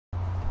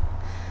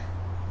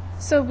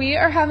So we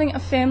are having a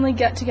family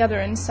get-together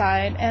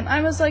inside, and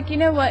I was like, you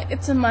know what,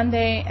 it's a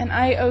Monday, and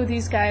I owe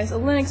these guys a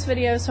Linux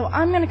video, so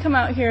I'm going to come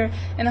out here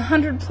in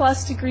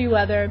 100+ degree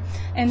weather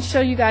and show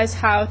you guys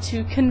how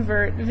to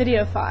convert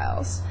video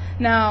files.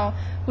 Now,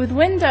 with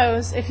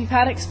Windows, if you've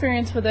had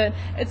experience with it,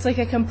 it's like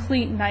a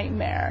complete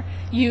nightmare.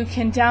 You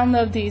can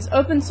download these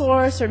open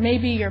source, or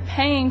maybe you're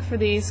paying for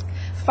these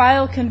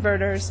file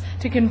converters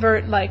to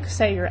convert, like,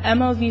 say, your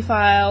MOV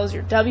files,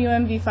 your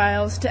WMV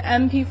files to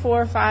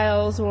MP4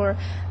 files, or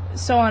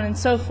so on and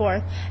so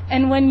forth.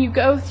 And when you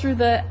go through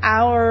the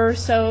hour or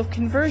so of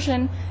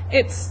conversion,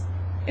 it's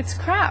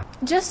crap.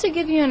 Just to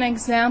give you an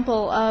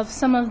example of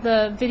some of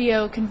the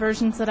video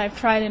conversions that I've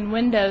tried in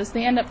Windows,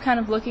 they end up kind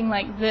of looking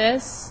like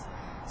this.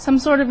 Some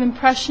sort of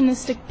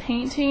impressionistic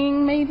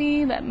painting,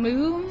 maybe, that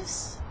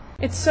moves.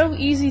 It's so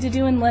easy to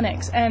do in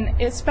Linux,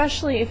 and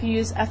especially if you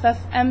use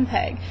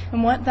FFMPEG.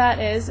 And what that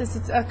is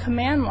it's a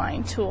command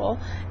line tool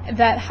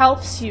that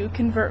helps you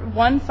convert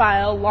one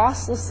file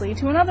losslessly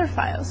to another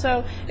file.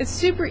 So it's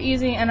super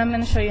easy, and I'm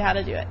going to show you how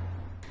to do it.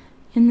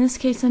 In this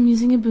case, I'm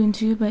using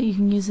Ubuntu, but you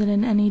can use it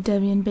in any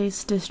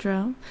Debian-based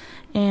distro.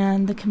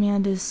 And the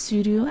command is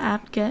sudo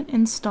apt-get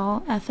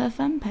install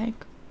FFmpeg,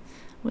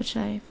 which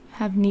I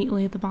have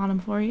neatly at the bottom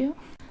for you.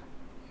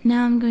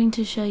 Now I'm going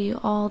to show you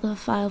all the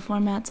file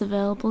formats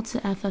available to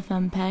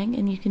FFmpeg,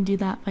 and you can do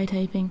that by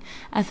typing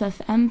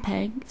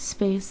FFmpeg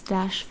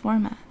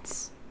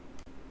 --formats.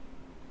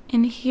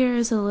 And here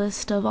is a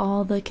list of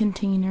all the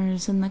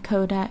containers and the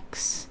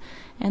codecs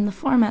and the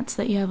formats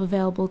that you have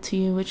available to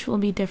you, which will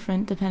be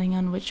different depending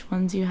on which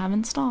ones you have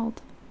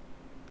installed.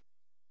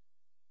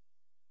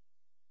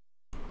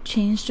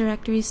 Change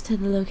directories to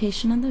the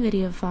location of the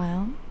video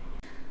file.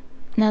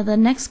 Now the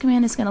next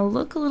command is going to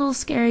look a little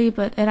scary,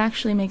 but it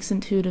actually makes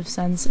intuitive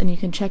sense, and you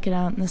can check it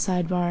out in the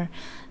sidebar.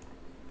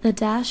 The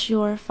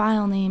 -your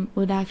file name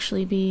would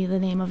actually be the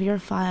name of your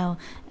file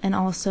and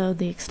also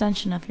the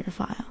extension of your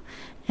file.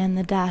 And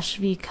the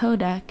 -v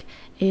codec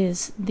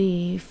is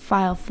the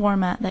file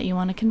format that you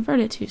want to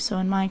convert it to. So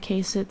in my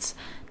case it's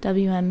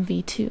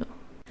WMV2.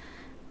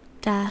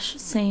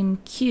 -same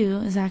Q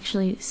is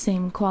actually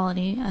same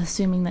quality,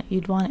 assuming that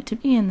you'd want it to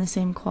be in the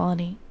same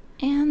quality.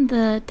 And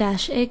the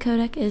 -a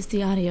codec is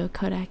the audio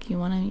codec you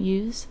want to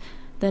use.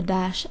 The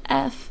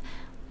 -f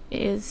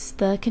is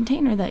the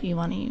container that you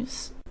want to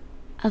use.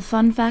 A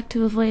fun fact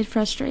to avoid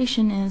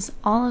frustration is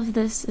all of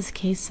this is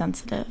case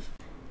sensitive.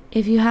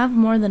 If you have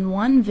more than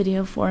one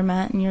video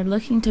format and you're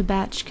looking to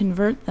batch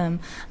convert them,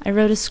 I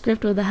wrote a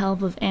script with the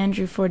help of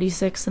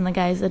Andrew46 and the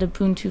guys at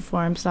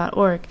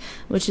ubuntuforums.org,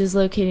 which is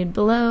located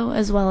below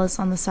as well as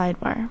on the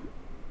sidebar.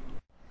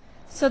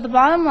 So the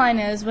bottom line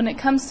is, when it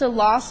comes to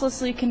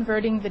losslessly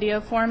converting video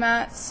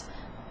formats,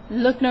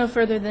 look no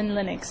further than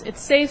Linux.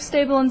 It's safe,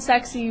 stable, and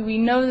sexy. We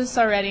know this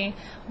already,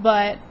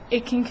 but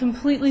it can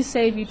completely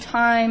save you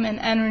time and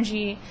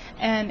energy,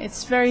 and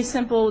it's very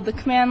simple with the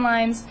command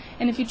lines.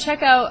 And if you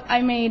check out,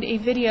 I made a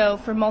video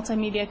for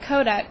multimedia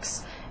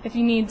codecs. If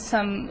you need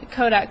some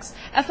codecs,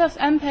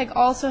 FFmpeg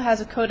also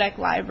has a codec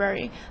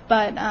library,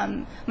 but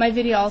my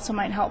video also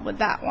might help with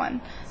that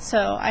one.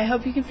 So I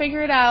hope you can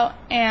figure it out,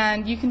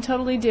 and you can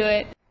totally do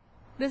it.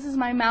 This is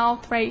my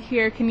mouth right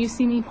here. Can you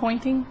see me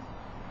pointing?